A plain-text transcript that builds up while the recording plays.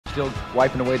Still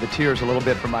wiping away the tears a little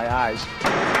bit from my eyes.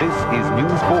 This is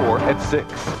News 4 at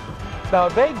 6. Now,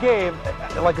 if they gave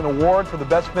like an award for the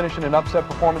best finish in an upset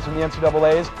performance in the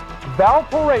NCAAs,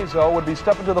 Valparaiso would be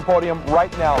stepping to the podium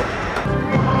right now.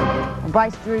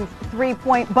 Bryce Drew's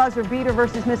three-point buzzer beater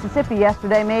versus Mississippi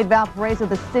yesterday made Valparaiso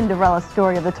the Cinderella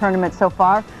story of the tournament so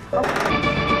far.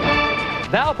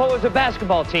 Valpo is a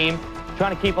basketball team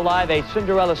trying to keep alive a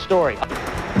Cinderella story.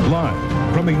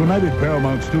 Live from the United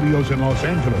Paramount Studios in Los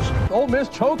Angeles. Ole Miss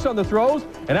chokes on the throws,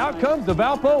 and out comes the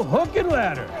Valpo hook and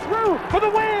ladder. Drew for the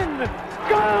win!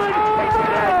 Good!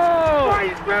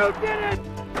 Bryce Drew did it!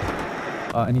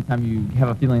 Anytime you have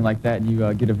a feeling like that and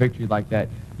you get a victory like that,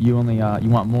 you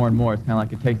want more and more. It's kind of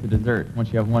like it takes a dessert.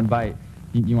 Once you have one bite,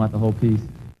 you want the whole piece.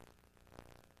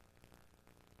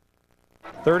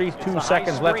 32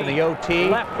 seconds left in the OT.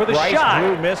 Left for the Bryce shot.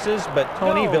 Drew misses, but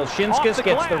Tony Vilshinskis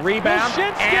gets the rebound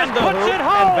Vilshinskis and the puts hoop, it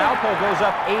home. and Valpo goes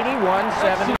up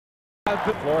 81-70.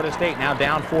 Florida State now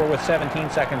down 4 with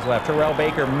 17 seconds left. Terrell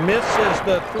Baker misses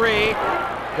the three.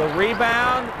 The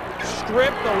rebound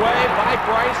stripped away by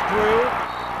Bryce Drew.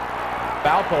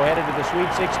 Valpo headed to the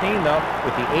Sweet 16, though,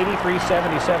 with the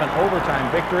 83-77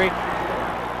 overtime victory.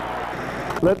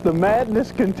 Let the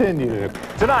madness continue.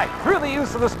 Tonight, through the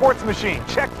use of the sports machine,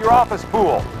 check your office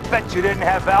pool. Bet you didn't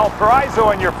have Valparaiso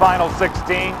in your final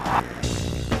 16.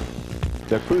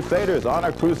 The Crusaders on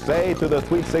a crusade to the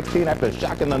Sweet 16 after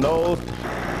shocking the nose.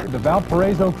 The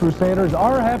Valparaiso Crusaders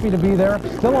are happy to be there,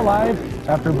 still alive,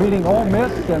 after beating Ole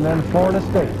Miss and then Florida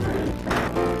State.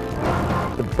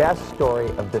 The best story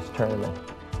of this tournament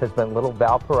has been little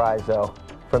Valparaiso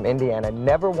from Indiana.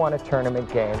 Never won a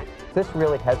tournament game. This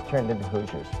really has turned into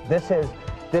Hoosiers. This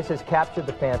has captured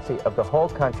the fancy of the whole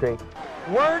country.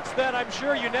 Words that I'm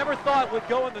sure you never thought would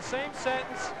go in the same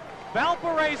sentence.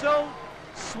 Valparaiso,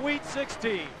 Sweet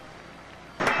 16.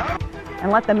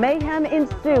 And let the mayhem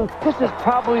ensue. This is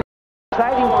probably the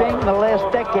exciting thing in the last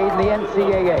decade in the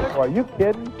NCAA. Are you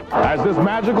kidding? As this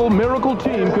magical miracle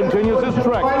team continues its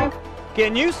trek.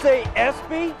 Can you say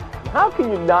Espy? How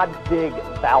can you not dig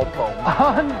Valpo?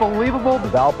 Unbelievable.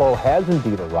 Valpo has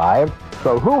indeed arrived.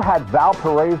 So who had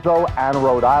Valparaiso and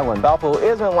Rhode Island? Valpo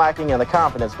isn't lacking in the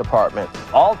confidence department.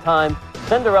 All-time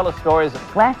Cinderella stories.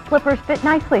 Glass slippers fit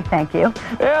nicely, thank you.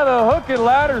 Yeah, the hook and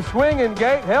ladder, swing and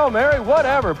gate, Hail Mary,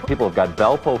 whatever. People have got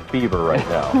Valpo fever right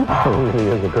now. It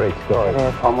really is a great story.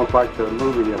 Almost like the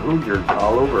movie Hoosiers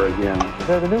all over again.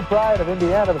 They're the new pride of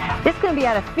Indiana. It's going to be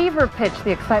at a fever pitch,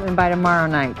 the excitement by tomorrow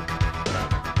night.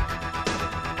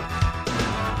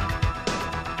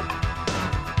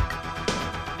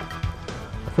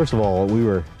 First of all, we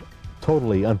were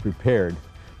totally unprepared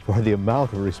for the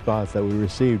amount of response that we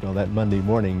received on that Monday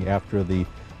morning after the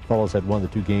fellows had won the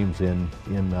 2 games in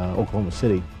Oklahoma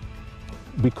City.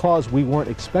 Because we weren't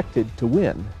expected to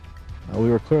win, we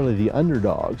were clearly the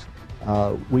underdogs.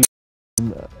 We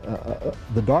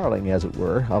the darling, as it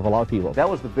were, of a lot of people. That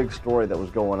was the big story that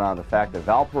was going on, the fact that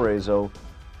Valparaiso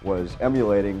was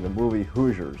emulating the movie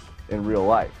Hoosiers in real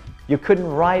life. You couldn't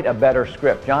write a better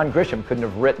script. John Grisham couldn't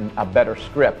have written a better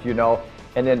script, you know,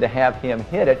 and then to have him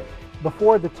hit it.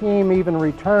 Before the team even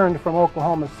returned from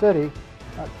Oklahoma City,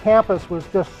 campus was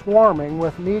just swarming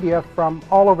with media from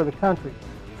all over the country.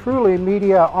 Truly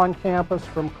media on campus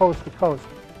from coast to coast.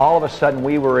 All of a sudden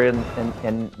we were in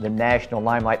the national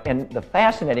limelight. And the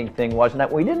fascinating thing was that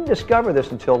we didn't discover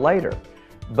this until later,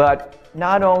 but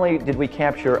not only did we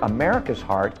capture America's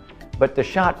heart, but the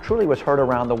shot truly was heard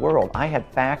around the world. I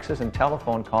had faxes and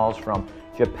telephone calls from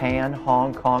Japan,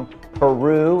 Hong Kong,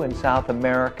 Peru, and South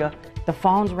America. The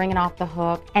phone's ringing off the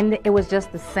hook, and it was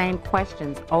just the same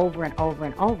questions over and over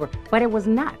and over, but it was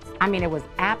nuts. I mean, it was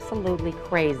absolutely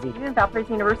crazy.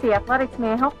 Valparaiso University Athletics,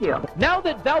 may I help you? Now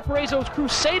that Valparaiso's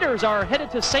Crusaders are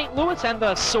headed to St. Louis and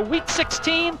the Sweet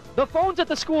 16, the phones at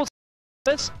the school's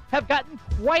office have gotten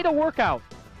quite a workout.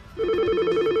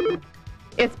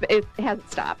 It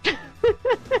hasn't stopped.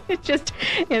 It just,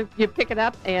 you pick it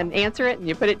up and answer it, and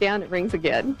you put it down, it rings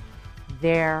again.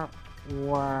 There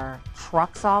were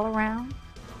trucks all around.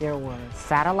 There were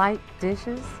satellite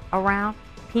dishes around.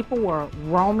 People were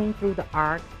roaming through the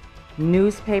arc,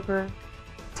 newspaper,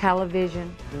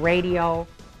 television, radio,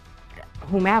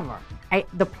 whomever.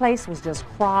 The place was just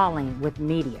crawling with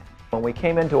media. When we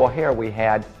came into O'Hare, we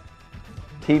had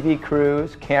TV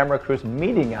crews, camera crews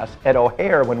meeting us at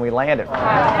O'Hare when we landed.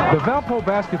 The Valpo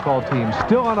basketball team,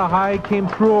 still on a high, came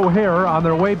through O'Hare on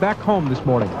their way back home this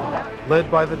morning.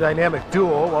 Led by the dynamic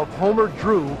duo of Homer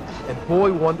Drew and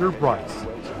boy wonder Bryce.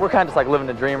 We're kind of just like living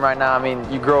a dream right now. I mean,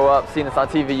 you grow up seeing this on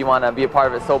TV, you want to be a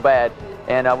part of it so bad,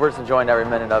 and we're just enjoying every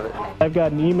minute of it. I've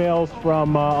gotten emails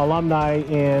from alumni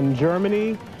in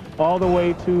Germany, all the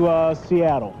way to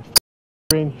Seattle.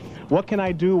 What can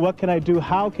I do? What can I do?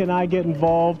 How can I get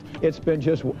involved? It's been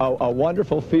just a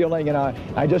wonderful feeling, and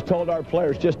I just told our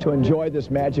players just to enjoy this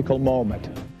magical moment.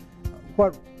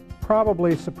 What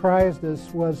probably surprised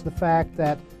us was the fact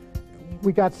that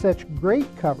we got such great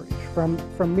coverage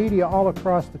from media all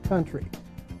across the country,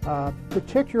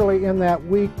 particularly in that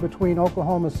week between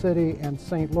Oklahoma City and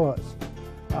St. Louis.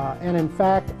 And in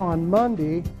fact, on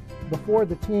Monday, before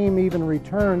the team even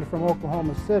returned from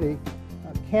Oklahoma City,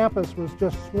 campus was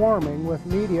just swarming with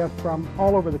media from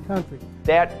all over the country.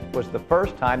 That was the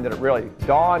first time that it really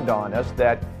dawned on us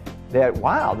that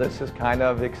wow, this is kind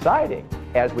of exciting.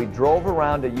 As we drove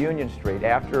around to Union Street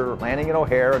after landing at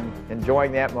O'Hare and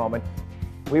enjoying that moment,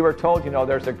 we were told, you know,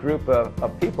 there's a group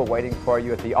of people waiting for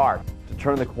you at the Arc. To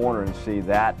turn the corner and see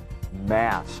that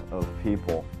mass of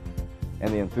people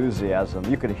and the enthusiasm,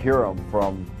 you could hear them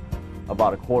from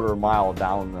about a quarter mile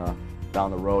down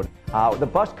the road. The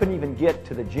bus couldn't even get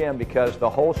to the gym because the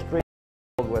whole street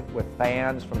was filled with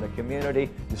fans from the community.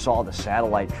 You saw the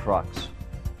satellite trucks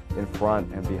in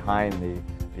front and behind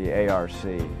the ARC.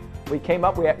 We came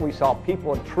up, we saw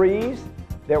people in trees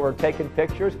that were taking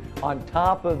pictures on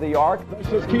top of the Arc. Let's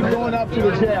just keep going up to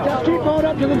the gym. Just keep going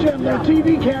up to the gym. There are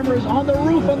TV cameras on the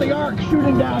roof of the Arc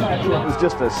shooting down at you. It was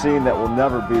just a scene that will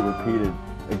never be repeated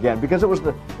again because it was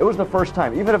the first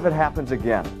time. Even if it happens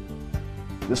again,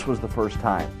 this was the first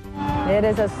time. It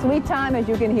is a sweet time, as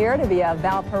you can hear, to be a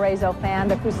Valparaiso fan.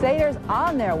 The Crusaders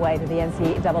on their way to the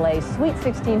NCAA Sweet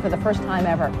 16 for the first time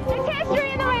ever. It's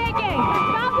history in the making.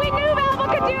 We knew Valpo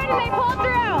could do it, and they pulled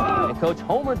through. And Coach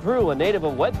Homer Drew, a native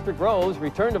of Webster Groves,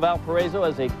 returned to Valparaiso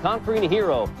as a conquering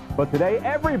hero. But today,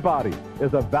 everybody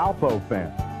is a Valpo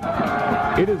fan.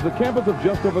 It is the campus of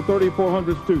just over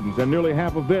 3,400 students, and nearly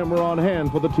half of them are on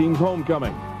hand for the team's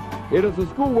homecoming. It is a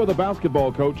school where the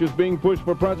basketball coach is being pushed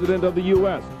for president of the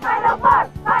U.S. Final Four!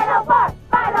 Final Four!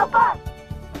 Final Four!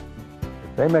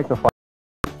 If they make the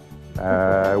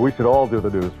final, we should all do the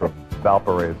news from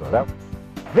Valparaiso.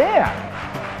 Then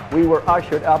we were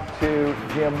ushered up to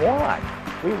Gym 1.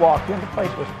 We walked in, the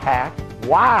place was packed.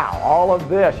 Wow, all of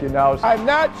this, you know. I'm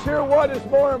not sure what is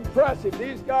more impressive,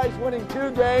 these guys winning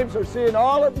 2 games or seeing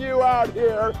all of you out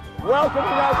here welcoming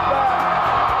us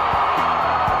back.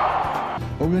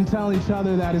 We've been telling each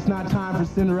other that it's not time for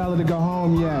Cinderella to go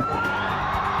home yet.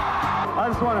 I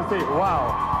just want to say,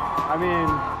 wow. I mean,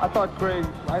 I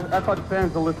thought the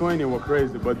fans of Lithuania were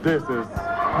crazy, but this is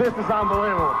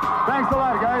unbelievable. Thanks a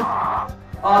lot, guys.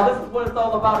 This is what it's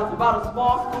all about. It's about a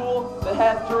small school that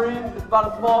has dreams. It's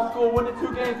about a small school winning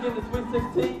 2 games, getting to Sweet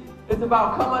 16. It's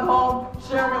about coming home,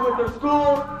 sharing it with their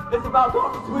school. It's about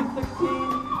going to Sweet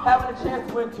 16, having a chance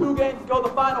to win 2 games to go to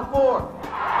the Final Four.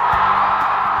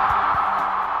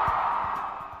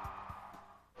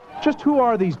 Just who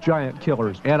are these giant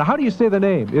killers, and how do you say the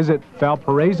name? Is it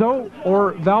Valparaiso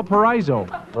or Valparaiso?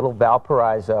 Little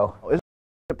Valparaiso. Isn't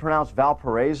it pronounced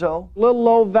Valparaiso? Little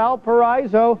old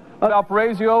Valparaiso.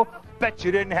 Valparaiso. Bet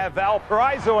you didn't have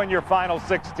Valparaiso in your final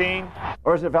 16.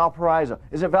 Or is it Valparaiso?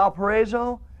 Is it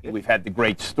Valparaiso? We've had the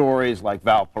great stories like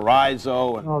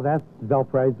Valparaiso. Oh, that's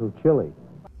Valparaiso chili.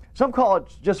 Some call it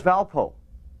just Valpo.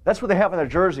 That's what they have on their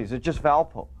jerseys. It's just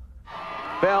Valpo.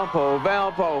 Valpo,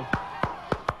 Valpo.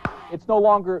 It's no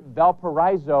longer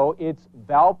Valparaiso, it's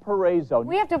Valparaiso.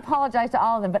 We have to apologize to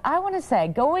all of them, but I want to say,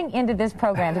 going into this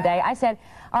program today, I said,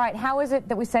 all right, how is it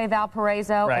that we say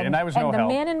Valparaiso? Right, and I was no help. And the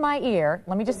men in my ear,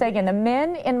 let me just say again, the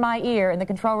men in my ear in the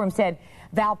control room said,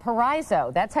 Valparaiso.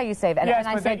 That's how you say that. Yes, and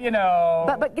I but said, you know.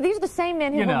 But these are the same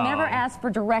men who will never ask for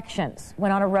directions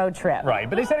when on a road trip. Right,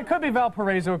 but they said it could be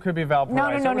Valparaiso, it could be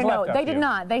Valparaiso. No. They did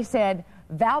not. They said,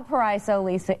 Valparaiso,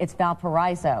 Lisa, it's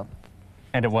Valparaiso.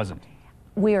 And it wasn't.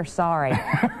 We are sorry.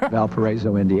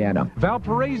 Valparaiso, Indiana.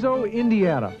 Valparaiso,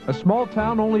 Indiana, a small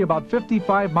town only about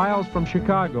 55 miles from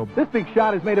Chicago. This big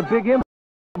shot has made a big impact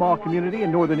in the small community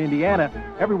in northern Indiana.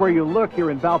 Everywhere you look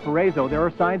here in Valparaiso, there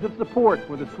are signs of support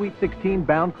for the Sweet 16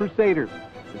 bound Crusaders.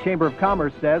 The Chamber of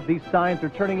Commerce says these signs are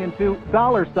turning into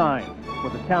dollar signs for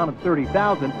the town of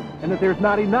 30,000, and that there's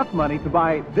not enough money to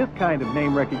buy this kind of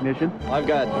name recognition. I've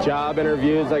got job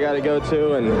interviews I got to go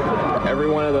to, and every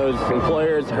one of those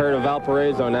employers heard of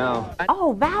Valparaiso now.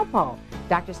 Oh, Valpo.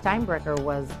 Dr. Steinbrecher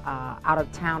was out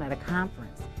of town at a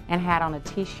conference and had on a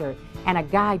T-shirt, and a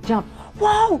guy jumped,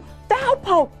 whoa,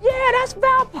 Valpo, yeah, that's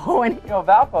Valpo. And You know,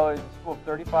 Valpo is a school of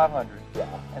 3,500,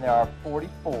 and there are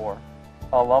 44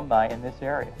 alumni in this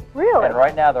area. Really? And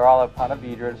right now they're all at Ponte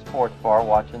Vedra at a sports bar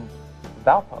watching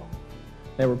Valpo.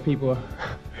 There were people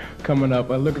coming up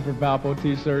looking for Valpo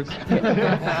T-shirts.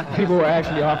 People were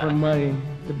actually offering money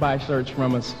to buy shirts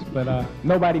from us, but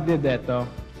nobody did that though.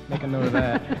 Make a note of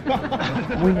that.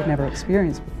 We had never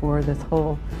experienced before this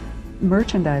whole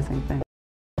merchandising thing.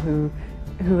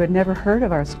 Who had never heard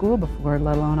of our school before,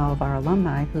 let alone all of our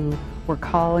alumni who were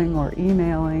calling or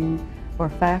emailing or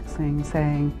faxing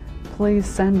saying, please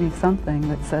send me something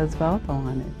that says Valpo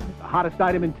on it. The hottest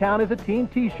item in town is a team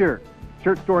t-shirt.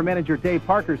 Shirt store manager Dave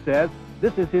Parker says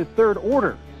this is his third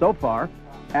order so far.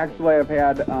 Actually, I've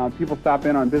had people stop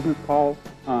in on business calls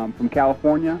from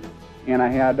California, and I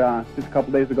had just a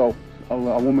couple days ago a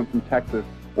woman from Texas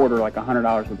order like $100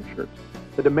 worth of shirts.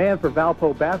 The demand for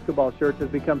Valpo basketball shirts has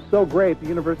become so great, the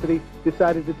university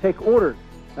decided to take orders,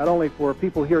 not only for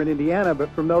people here in Indiana, but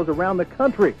from those around the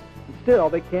country. And still,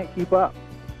 they can't keep up.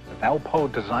 Valpo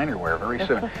designer wear very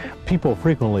soon. People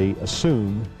frequently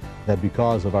assume that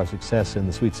because of our success in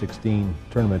the Sweet 16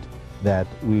 tournament that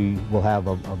we will have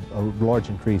a large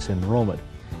increase in enrollment.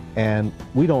 And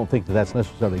we don't think that that's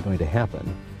necessarily going to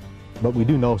happen, but we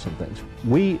do know some things.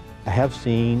 We have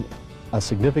seen a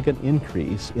significant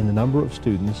increase in the number of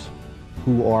students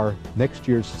who are next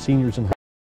year's seniors in high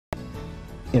school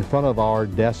in front of our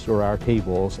desks or our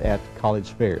tables at college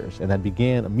fairs, and that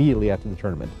began immediately after the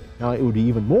tournament. Now, it would be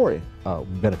even more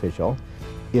beneficial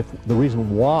if the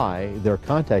reason why they're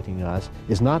contacting us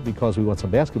is not because we want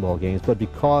some basketball games, but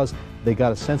because they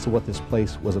got a sense of what this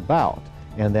place was about,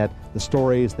 and that the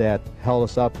stories that held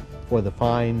us up for the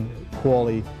fine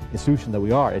quality institution that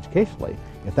we are educationally,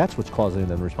 if that's what's causing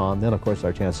them to respond, then of course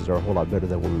our chances are a whole lot better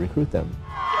than when we recruit them.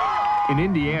 In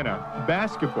Indiana,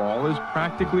 basketball is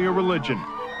practically a religion,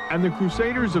 and the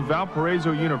Crusaders of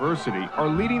Valparaiso University are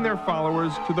leading their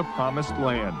followers to the promised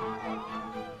land.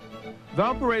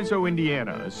 Valparaiso,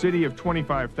 Indiana, a city of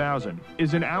 25,000,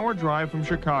 is an hour drive from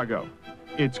Chicago.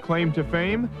 Its claim to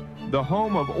fame, the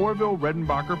home of Orville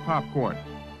Redenbacher popcorn.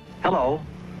 Hello,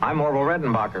 I'm Orville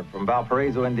Redenbacher from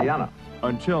Valparaiso, Indiana.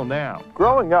 Until now.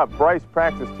 Growing up, Bryce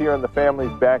practiced here in the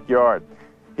family's backyard.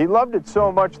 He loved it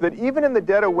so much that even in the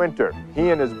dead of winter,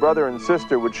 he and his brother and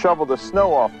sister would shovel the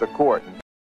snow off the court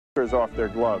and off their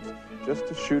gloves just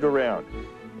to shoot around.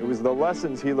 It was the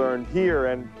lessons he learned here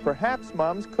and perhaps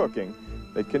Mom's cooking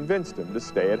that convinced him to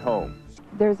stay at home.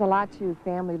 There's a lot to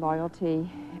family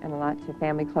loyalty and a lot to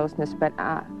family closeness, but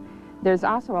there's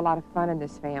also a lot of fun in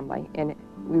this family, and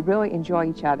we really enjoy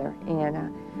each other.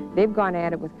 And they've gone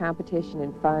at it with competition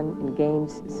and fun and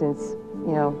games since,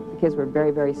 you know, the kids were very,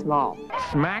 very small.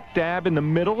 Smack dab in the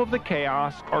middle of the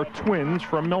chaos are twins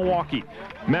from Milwaukee,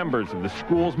 members of the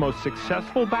school's most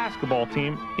successful basketball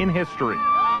team in history.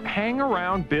 Hang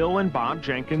around Bill and Bob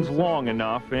Jenkins long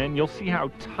enough and you'll see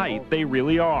how tight they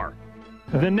really are.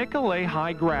 The Nicolet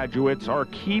High graduates are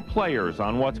key players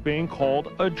on what's being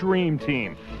called a dream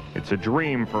team. It's a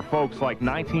dream for folks like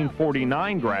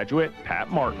 1949 graduate Pat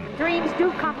Martin. Dreams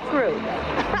do come true.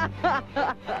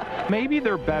 Maybe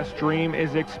their best dream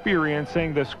is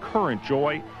experiencing this current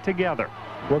joy together.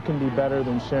 What can be better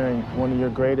than sharing one of your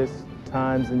greatest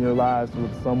times in your lives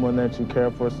with someone that you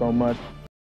care for so much?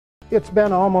 It's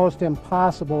been almost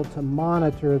impossible to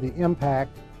monitor the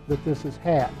impact that this has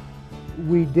had.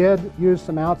 We did use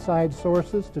some outside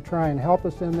sources to try and help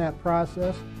us in that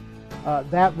process.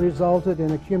 That resulted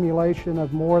in accumulation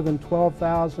of more than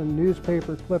 12,000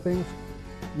 newspaper clippings,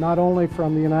 not only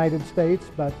from the United States,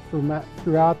 but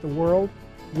throughout the world.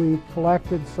 We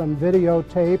collected some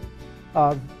videotape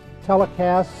of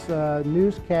telecasts,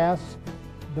 newscasts,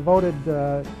 devoted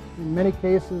in many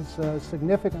cases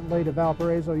significantly to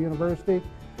Valparaiso University.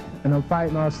 And I'm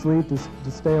fighting off sleep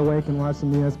to stay awake and watch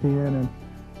some ESPN, and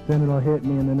then it'll hit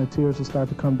me and then the tears will start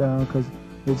to come down because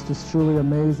it's just truly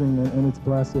amazing and it's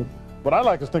blessed. But I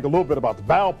like to think a little bit about the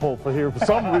Valpo for here for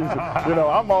some reason. You know,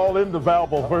 I'm all into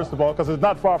Valpo, first of all, because it's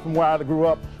not far from where I grew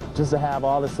up. Just to have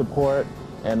all the support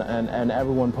and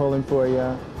everyone pulling for you,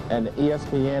 and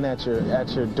ESPN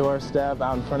at your doorstep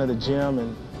out in front of the gym,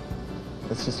 and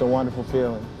it's just a wonderful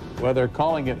feeling. Well, they're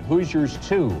calling it Hoosiers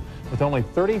 2. With only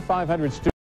 3,500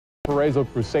 students, the Valparaiso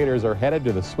Crusaders are headed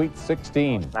to the Sweet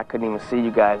 16. I couldn't even see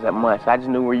you guys that much. I just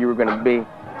knew where you were going to be.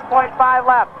 0.5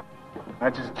 left.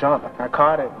 I just jumped. I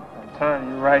caught it.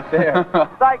 You right there.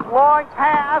 Like long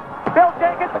pass, Bill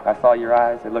Jenkins. Like I saw your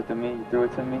eyes, they looked at me, you threw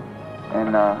it to me,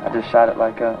 and I just shot it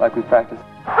like we practiced.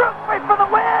 Wait for the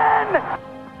win!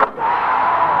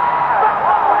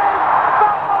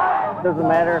 Doesn't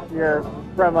matter if you're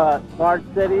from a large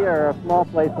city or a small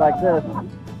place like this,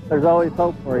 there's always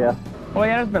hope for you. Well,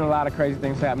 yeah, there's been a lot of crazy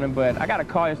things happening, but I got a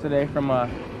call yesterday from a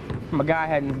guy I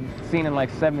hadn't seen in like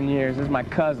 7 years. This is my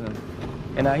cousin.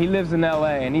 And he lives in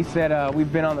L.A., and he said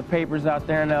we've been on the papers out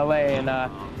there in L.A., and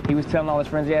he was telling all his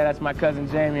friends, yeah, that's my cousin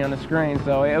Jamie on the screen,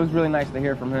 so it was really nice to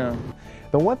hear from him.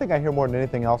 The one thing I hear more than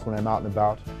anything else when I'm out and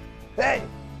about, hey,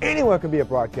 Anyone can be a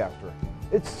broadcaster.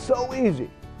 It's so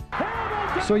easy.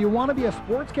 So you want to be a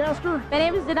sportscaster? My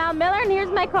name is Janelle Miller, and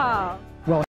here's my call.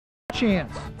 Well,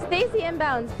 chance. Stacy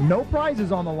inbounds. No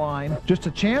prizes on the line, just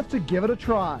a chance to give it a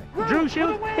try. Drew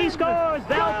shoots, he scores.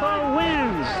 Valpo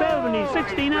wins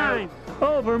 70-69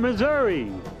 over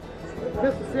Missouri.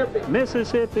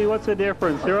 Mississippi, what's the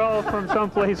difference? They're all from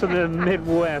someplace in the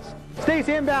Midwest.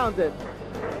 Stacy inbounds it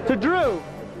to Drew.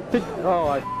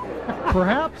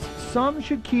 Perhaps some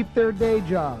should keep their day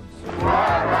jobs.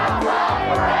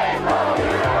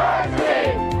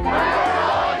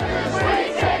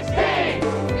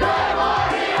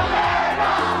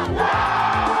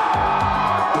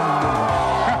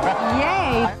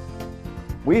 Yay!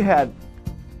 We had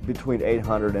between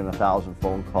 800 and 1,000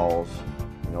 phone calls,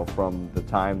 you know, from the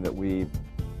time that we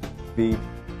beat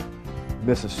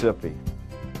Mississippi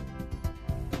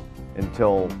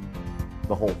until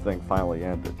the whole thing finally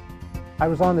ended. I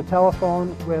was on the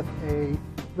telephone with a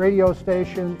radio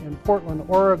station in Portland,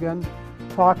 Oregon,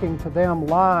 talking to them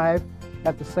live.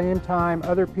 At the same time,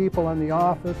 other people in the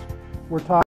office were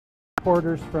talking to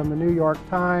reporters from the New York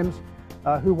Times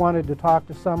who wanted to talk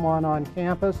to someone on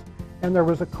campus. And there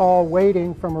was a call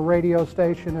waiting from a radio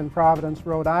station in Providence,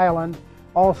 Rhode Island,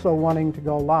 also wanting to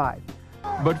go live.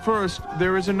 But first,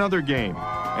 there is another game,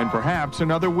 and perhaps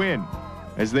another win,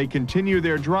 as they continue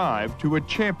their drive to a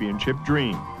championship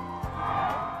dream.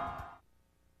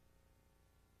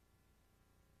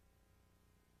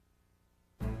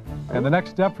 And the next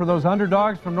step for those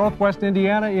underdogs from Northwest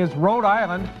Indiana is Rhode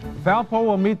Island. Valpo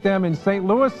will meet them in St.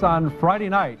 Louis on Friday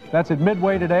night. That's at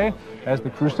midway today, as the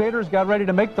Crusaders got ready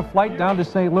to make the flight down to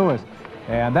St. Louis.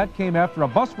 And that came after a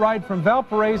bus ride from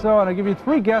Valparaiso, and I'll give you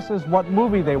 3 guesses what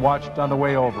movie they watched on the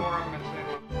way over.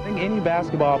 I think any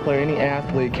basketball player, any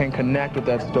athlete can connect with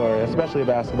that story, especially a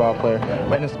basketball player,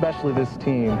 and especially this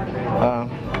team.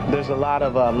 There's a lot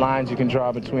of lines you can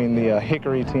draw between the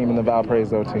Hickory team and the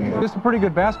Valparaiso team. This is a pretty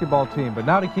good basketball team, but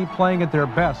now to keep playing at their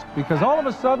best, because all of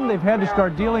a sudden they've had to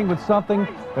start dealing with something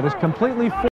that is completely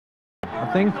foreign,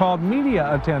 a thing called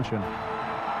media attention.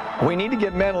 We need to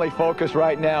get mentally focused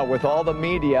right now with all the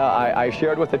media. I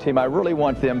shared with the team, I really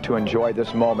want them to enjoy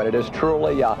this moment. It is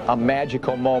truly a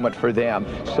magical moment for them.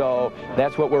 So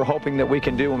that's what we're hoping that we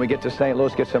can do when we get to St.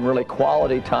 Louis, get some really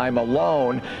quality time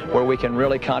alone where we can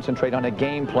really concentrate on a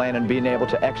game plan and being able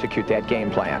to execute that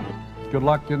game plan. Good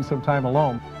luck getting some time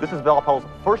alone. This is Valpo's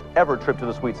first ever trip to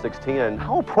the Sweet 16, and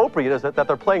how appropriate is it that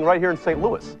they're playing right here in St.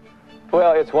 Louis?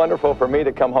 Well, it's wonderful for me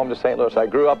to come home to St. Louis. I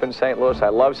grew up in St. Louis. I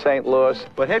love St. Louis.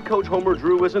 But head coach Homer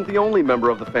Drew isn't the only member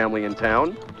of the family in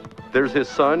town. There's his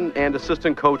son and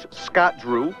assistant coach Scott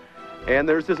Drew, and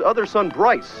there's his other son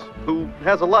Bryce, who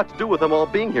has a lot to do with them all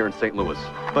being here in St. Louis.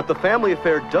 But the family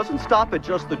affair doesn't stop at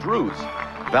just the Drews.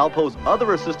 Valpo's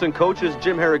other assistant coach is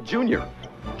Jim Herrick Jr.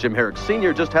 Jim Herrick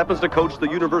Sr. just happens to coach the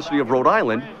University of Rhode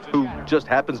Island, who just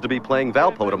happens to be playing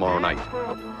Valpo tomorrow night.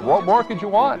 What more could you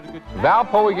want?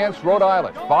 Valpo against Rhode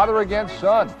Island, father against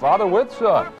son, father with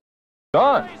son.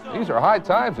 Son, these are high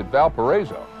times at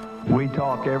Valparaiso. We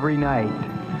talk every night.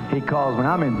 He calls when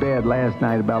I'm in bed last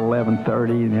night about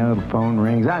 11:30, you know, the phone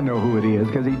rings. I know who it is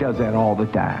because he does that all the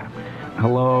time.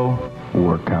 Hello,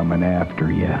 we're coming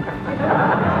after you.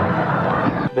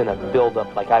 It's been a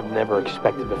build-up like I've never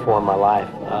expected before in my life.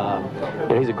 You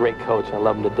know, he's a great coach. I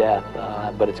love him to death.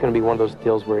 But it's going to be one of those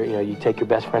deals where, you know, you take your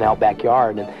best friend out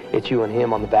backyard and it's you and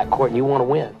him on the back court and you want to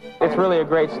win. It's really a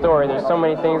great story. There's so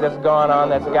many things that's gone on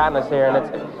that's gotten us here,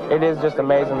 and it is just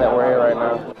amazing that we're here right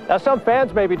now. Now, some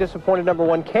fans may be disappointed, number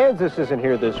one, Kansas isn't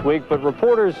here this week, but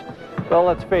reporters, well,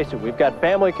 let's face it, we've got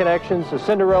family connections, a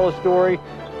Cinderella story.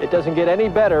 It doesn't get any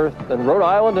better than Rhode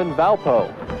Island and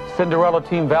Valpo. Cinderella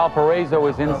team Valparaiso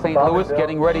is in St. Louis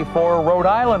getting ready for Rhode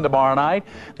Island tomorrow night.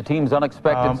 The team's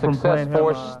unexpected success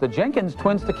forced the Jenkins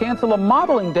twins to cancel a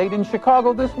modeling date in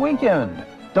Chicago this weekend.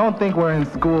 Don't think we're in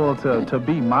school to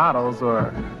be models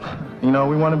or, you know,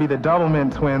 we want to be the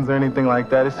Doublemint twins or anything like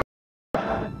that.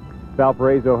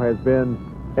 Valparaiso has been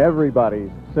everybody's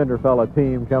Cinderella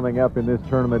team coming up in this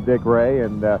tournament, Dick Ray,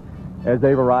 and as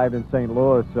they've arrived in St.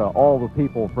 Louis, all the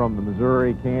people from the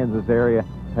Missouri, Kansas area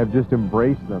have just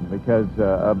embraced them because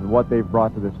of what they've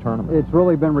brought to this tournament. It's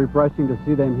really been refreshing to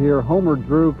see them here. Homer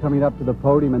Drew coming up to the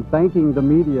podium and thanking the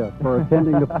media for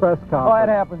attending the press conference. Oh, that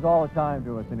happens all the time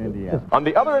to us in Indiana. On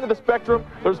the other end of the spectrum,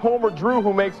 there's Homer Drew,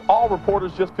 who makes all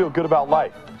reporters just feel good about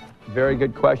life. Very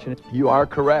good question. You are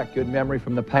correct. Good memory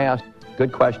from the past.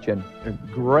 Good question.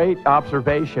 Great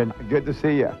observation. Good to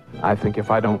see you. I think if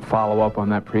I don't follow up on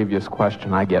that previous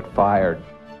question, I get fired.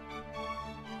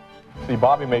 See,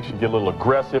 Bobby makes you get a little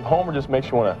aggressive. Homer just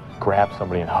makes you want to grab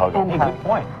somebody and hug them. Hey, good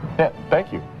point. Yeah,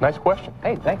 thank you. Nice question.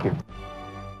 Hey, thank you.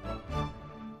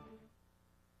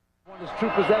 2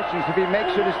 possessions. If he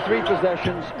makes it, it's 3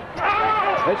 possessions.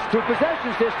 It's 2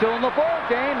 possessions. They're still in the ball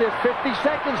game. There's 50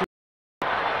 seconds.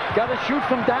 Got to shoot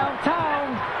from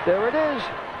downtown. There it is.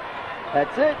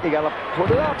 That's it. You got to put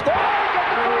it up. They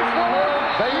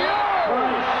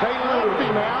left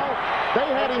him now. They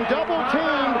had him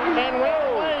double-teamed and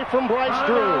ran away from Bryce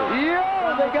Drew.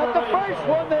 Yeah, they got the first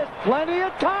one. There's plenty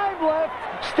of time left.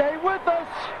 Stay with us.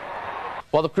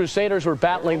 While the Crusaders were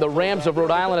battling the Rams of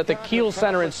Rhode Island at the Kiel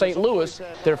Center in St. Louis,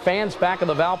 their fans back on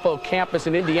the Valpo campus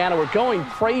in Indiana were going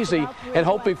crazy and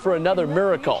hoping for another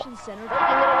miracle. Taking it away.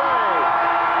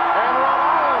 And Rhode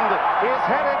Island is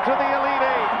headed to the Elite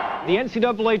Eight. The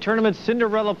NCAA Tournament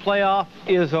Cinderella playoff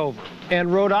is over,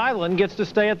 and Rhode Island gets to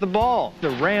stay at the ball. The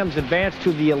Rams advance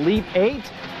to the Elite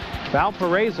Eight.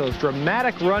 Valparaiso's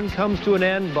dramatic run comes to an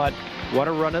end, but what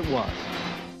a run it was.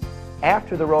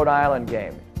 After the Rhode Island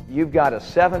game, you've got a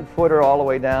 7-footer all the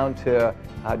way down to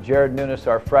Jared Nunes,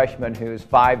 our freshman, who's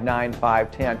 5'9",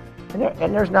 5'10",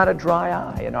 and there's not a dry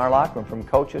eye in our locker room from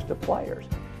coaches to players.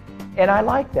 And I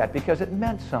like that because it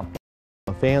meant something.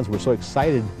 Fans were so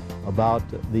excited about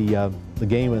the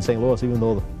game in St. Louis, even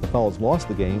though the fellows lost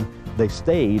the game, they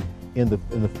stayed in the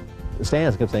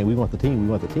stands and kept saying, "We want the team, we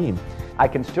want the team." I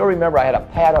can still remember I had a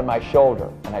pat on my shoulder,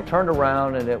 and I turned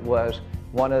around and it was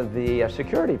one of the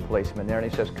security policemen there, and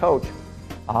he says, "Coach,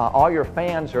 all your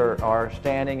fans are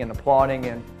standing and applauding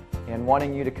and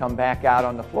wanting you to come back out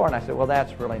on the floor." And I said, "Well,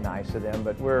 that's really nice of them,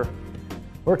 but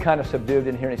we're kind of subdued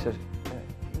in here." And he says,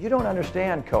 "You don't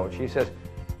understand, Coach." He says,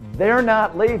 "They're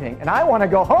not leaving, and I want to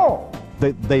go home."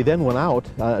 They then went out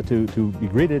to be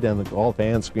greeted, and all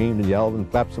fans screamed and yelled and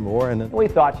clapped some more. And then we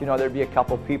thought, there'd be a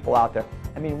couple people out there.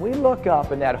 I mean, we look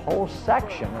up in that whole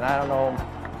section, and I don't know,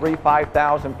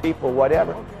 3,000-5,000 people,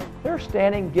 whatever. They're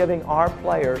standing giving our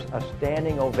players a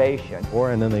standing ovation.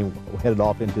 And then they headed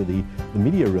off into the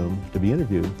media room to be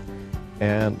interviewed.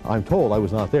 And I'm told, I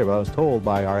was not there, but I was told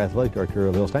by our athletic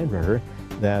director, Bill Steinberger,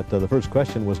 that the first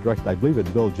question was directed, I believe,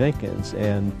 at Bill Jenkins,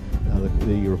 and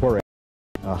the reporter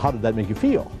asked, "How did that make you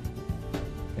feel?"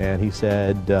 And he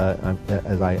said,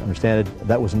 as I understand it,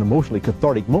 that was an emotionally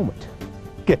cathartic moment.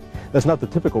 Okay. That's not the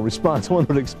typical response one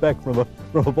would expect from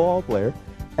a ball player.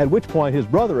 At which point his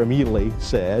brother immediately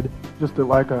said, just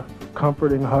like a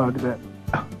comforting hug that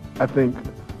I think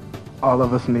all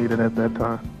of us needed at that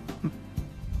time.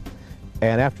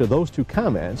 And after those two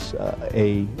comments,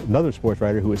 another sports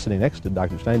writer who was sitting next to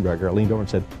Dr. Steinberger leaned over and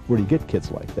said, "Where do you get kids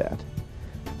like that?"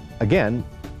 Again,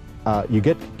 you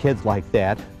get kids like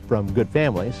that from good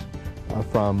families,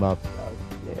 from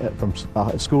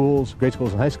schools, grade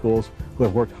schools and high schools, who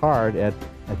have worked hard at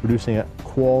producing a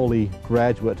quality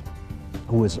graduate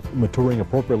who is maturing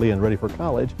appropriately and ready for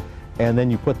college, and then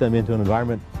you put them into an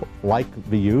environment like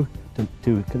VU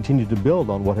to continue to build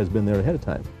on what has been there ahead of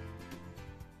time.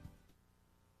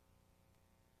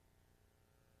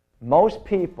 Most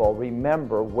people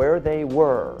remember where they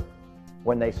were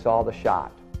when they saw the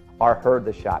shot or heard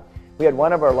the shot. We had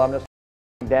one of our alumnus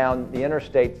down the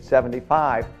Interstate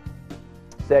 75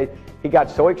 say he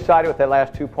got so excited with that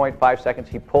last 2.5 seconds,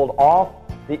 he pulled off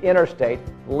the interstate,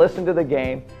 listened to the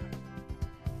game.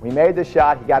 We made the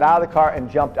shot, he got out of the car and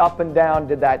jumped up and down,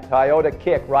 did that Toyota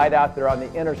kick right out there on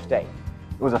the interstate.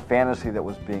 It was a fantasy that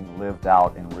was being lived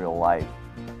out in real life.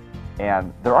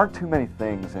 And there aren't too many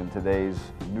things in today's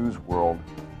news world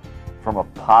from a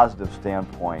positive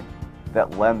standpoint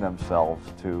that lend themselves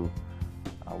to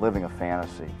living a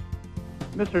fantasy.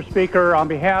 Mr. Speaker, on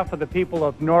behalf of the people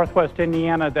of Northwest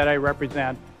Indiana that I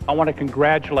represent, I want to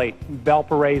congratulate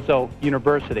Valparaiso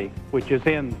University, which is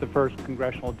in the 1st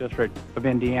Congressional District of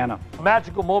Indiana. A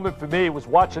magical moment for me was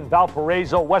watching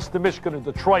Valparaiso, Western Michigan, and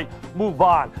Detroit move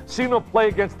on. Seeing them play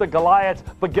against the Goliaths,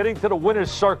 but getting to the winner's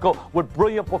circle with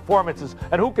brilliant performances.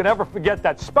 And who can ever forget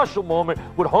that special moment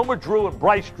with Homer Drew and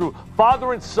Bryce Drew,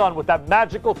 father and son, with that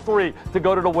magical 3 to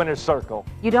go to the winner's circle.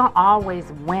 You don't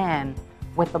always win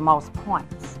with the most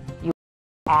points. You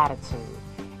have attitude.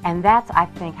 And that's, I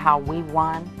think, how we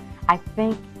won. I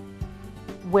think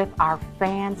with our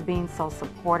fans being so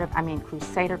supportive, I mean,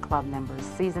 Crusader Club members,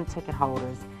 season ticket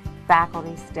holders,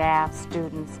 faculty, staff,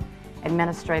 students,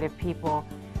 administrative people,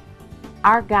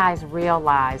 our guys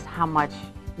realized how much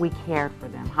we cared for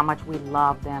them, how much we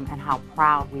loved them, and how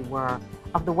proud we were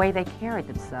of the way they carried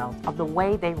themselves, of the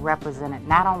way they represented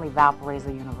not only Valparaiso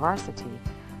University,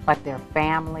 but their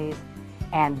families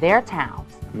and their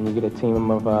towns. And you get a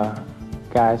team of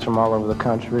guys from all over the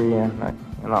country and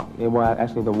well,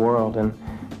 actually the world, and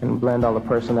blend all the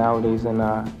personalities, and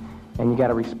you got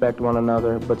to respect one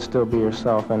another but still be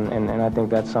yourself, and I think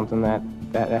that's something that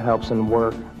helps in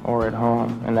work or at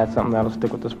home, and that's something that'll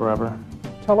stick with us forever.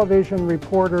 television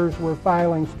reporters were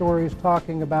filing stories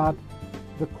talking about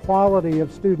the quality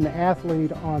of student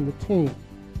athlete on the team.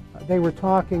 They were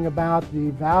talking about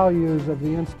the values of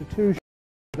the institution.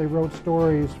 They wrote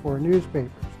stories for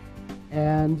newspapers.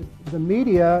 And the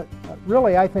media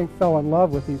really, I think, fell in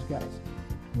love with these guys.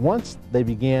 Once they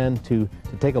began to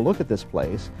take a look at this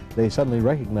place, they suddenly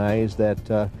recognized that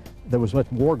there was much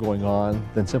more going on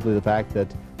than simply the fact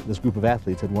that this group of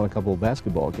athletes had won a couple of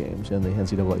basketball games in the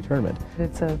NCAA tournament.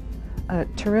 It's a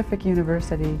terrific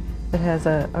university that has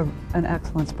an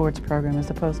excellent sports program, as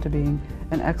opposed to being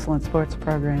an excellent sports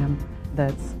program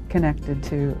that's connected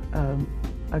to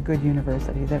a good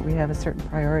university, that we have a certain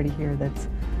priority here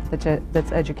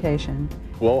that's education.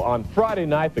 Well, on Friday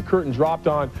night, the curtain dropped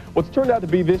on what's turned out to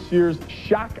be this year's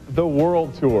Shock the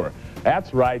World Tour.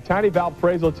 That's right, tiny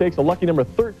Valparaiso takes a lucky number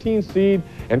 13 seed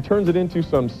and turns it into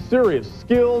some serious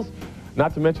skills,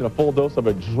 not to mention a full dose of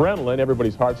adrenaline.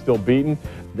 Everybody's heart's still beating.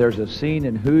 There's a scene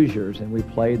in Hoosiers, and we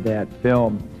played that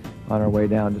film on our way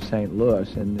down to St.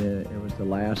 Louis, and it was the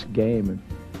last game.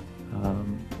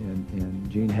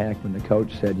 And Gene Hackman, the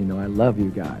coach, said, you know, I love you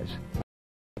guys.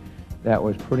 That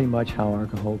was pretty much how our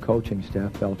whole coaching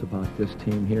staff felt about this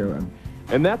team here.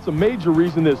 And that's a major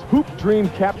reason this hoop dream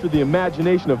captured the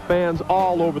imagination of fans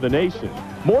all over the nation.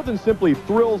 More than simply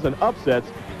thrills and upsets,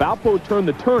 Valpo turned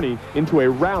the tourney into a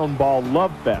round ball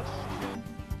love fest.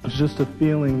 It's just a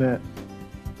feeling that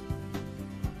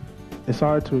it's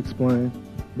hard to explain,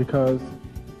 because,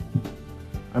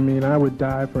 I mean, I would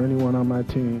die for anyone on my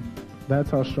team. That's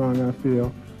how strong I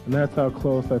feel, and that's how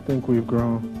close I think we've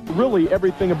grown. Really,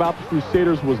 everything about the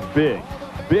Crusaders was big.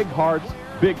 Big hearts,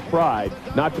 big pride,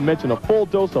 not to mention a full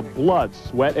dose of blood,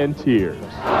 sweat, and tears.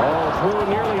 Oh,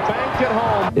 Drew nearly banked it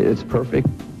home. It's perfect,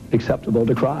 acceptable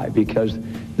to cry, because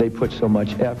they put so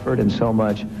much effort and so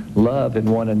much love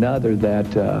in one another that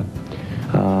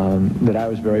that I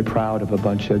was very proud of a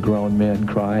bunch of grown men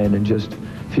crying and just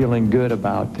feeling good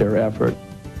about their effort.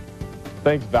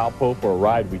 Thanks, Valpo, for a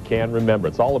ride we can remember.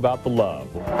 It's all about the love.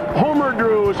 Homer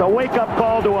Drew's a wake-up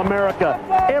call to America.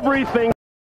 Everything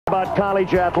about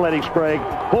college athletics, Craig,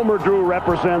 Homer Drew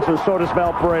represents, and so does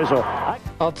Valparaiso.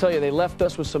 I'll tell you, they left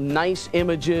us with some nice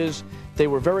images. They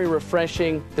were very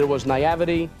refreshing. There was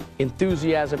naivety,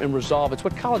 enthusiasm, and resolve. It's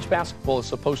what college basketball is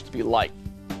supposed to be like.